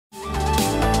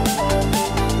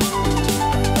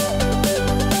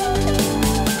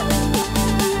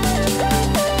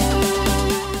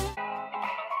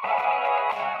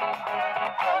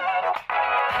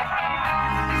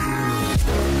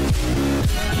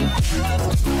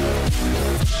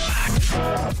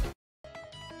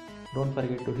Don't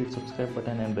forget to hit subscribe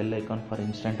button and bell icon for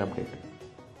instant update.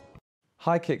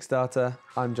 Hi Kickstarter,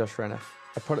 I'm Josh Renner,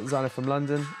 a product designer from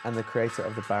London and the creator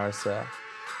of the BARISIEUR.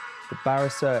 The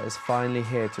BARISIEUR is finally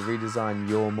here to redesign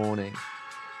your morning,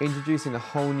 introducing a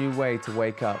whole new way to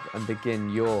wake up and begin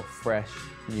your fresh,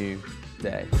 new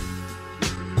day.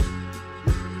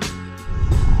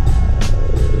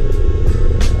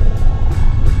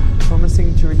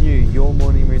 Promising to renew your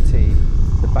morning routine,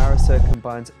 the BARISIEUR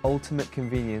combines ultimate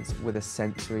convenience with a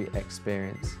sensory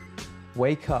experience.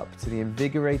 Wake up to the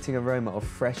invigorating aroma of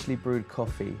freshly brewed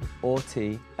coffee or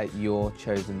tea at your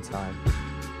chosen time.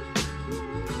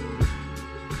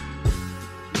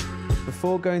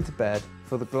 Before going to bed,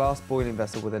 fill the glass boiling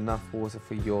vessel with enough water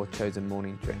for your chosen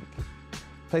morning drink.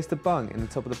 Place the bung in the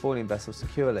top of the boiling vessel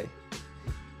securely.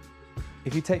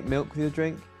 If you take milk with your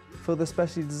drink, fill the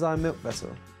specially designed milk vessel.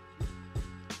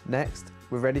 Next,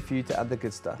 we're ready for you to add the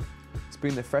good stuff.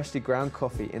 Spoon the freshly ground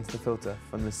coffee into the filter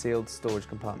from the sealed storage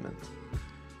compartment.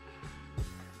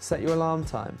 Set your alarm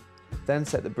time, then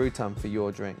set the brew time for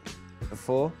your drink,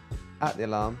 before, at the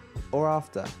alarm, or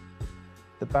after.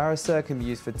 The BARISIEUR can be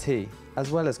used for tea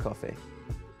as well as coffee.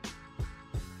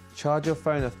 Charge your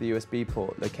phone off the USB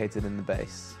port located in the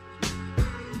base.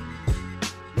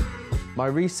 My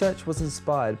research was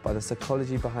inspired by the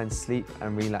psychology behind sleep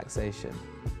and relaxation.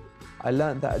 I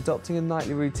learned that adopting a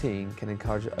nightly routine can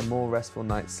encourage a more restful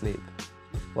night's sleep,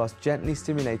 whilst gently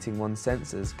stimulating one's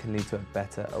senses can lead to a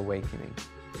better awakening.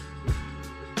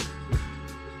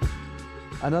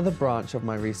 Another branch of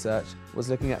my research was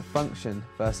looking at function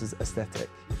versus aesthetic.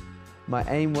 My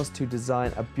aim was to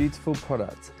design a beautiful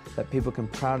product that people can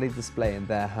proudly display in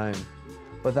their home,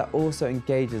 but that also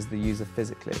engages the user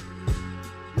physically.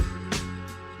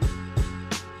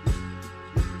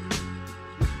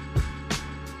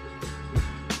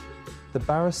 The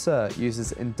BARISIEUR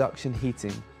uses induction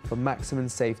heating for maximum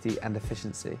safety and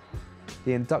efficiency.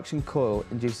 The induction coil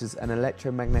induces an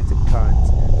electromagnetic current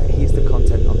that heats the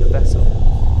content of the vessel.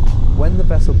 When the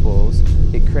vessel boils,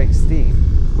 it creates steam,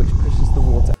 which pushes the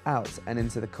water out and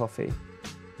into the coffee.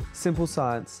 Simple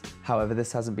science, however,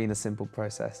 this hasn't been a simple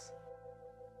process.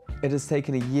 It has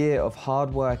taken a year of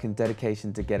hard work and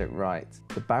dedication to get it right.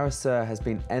 The BARISIEUR has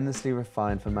been endlessly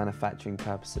refined for manufacturing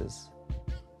purposes.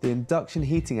 The induction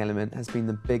heating element has been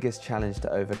the biggest challenge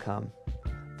to overcome.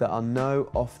 There are no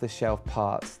off-the-shelf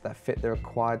parts that fit the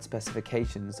required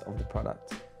specifications of the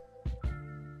product.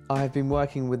 I have been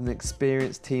working with an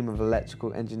experienced team of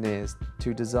electrical engineers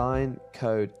to design,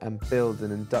 code and build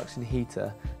an induction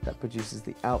heater that produces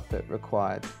the output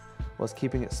required, whilst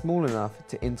keeping it small enough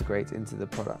to integrate into the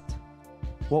product.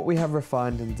 What we have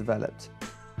refined and developed: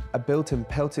 a built-in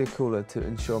Peltier cooler to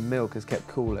ensure milk is kept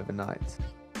cool overnight.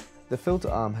 The filter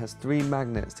arm has 3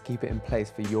 magnets to keep it in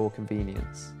place for your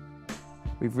convenience.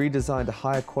 We've redesigned a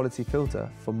higher quality filter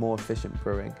for more efficient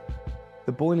brewing.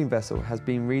 The boiling vessel has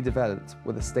been redeveloped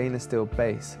with a stainless steel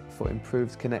base for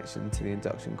improved connection to the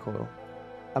induction coil.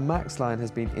 A max line has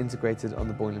been integrated on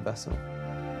the boiling vessel.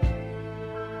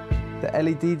 The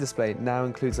LED display now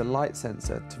includes a light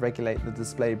sensor to regulate the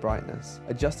display brightness,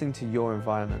 adjusting to your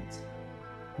environment.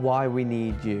 Why we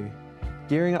need you.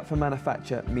 Gearing up for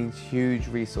manufacture means huge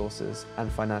resources and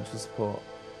financial support.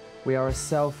 We are a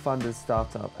self-funded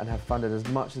startup and have funded as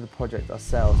much of the project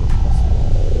ourselves as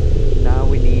possible. Now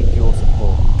we need your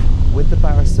support. With the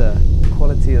BARISIEUR,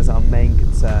 quality is our main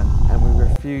concern and we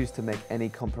refuse to make any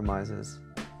compromises.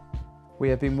 We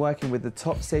have been working with the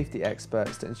top safety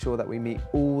experts to ensure that we meet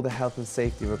all the health and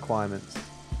safety requirements.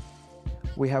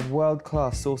 We have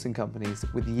world-class sourcing companies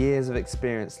with years of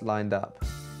experience lined up,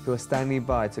 who are standing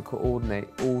by to coordinate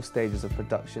all stages of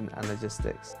production and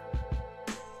logistics.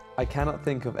 I cannot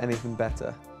think of anything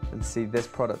better than to see this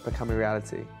product become a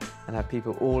reality and have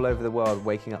people all over the world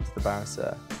waking up to the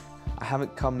BARISIEUR. I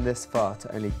haven't come this far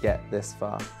to only get this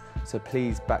far, so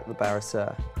please back the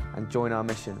BARISIEUR and join our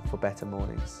mission for better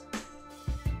mornings.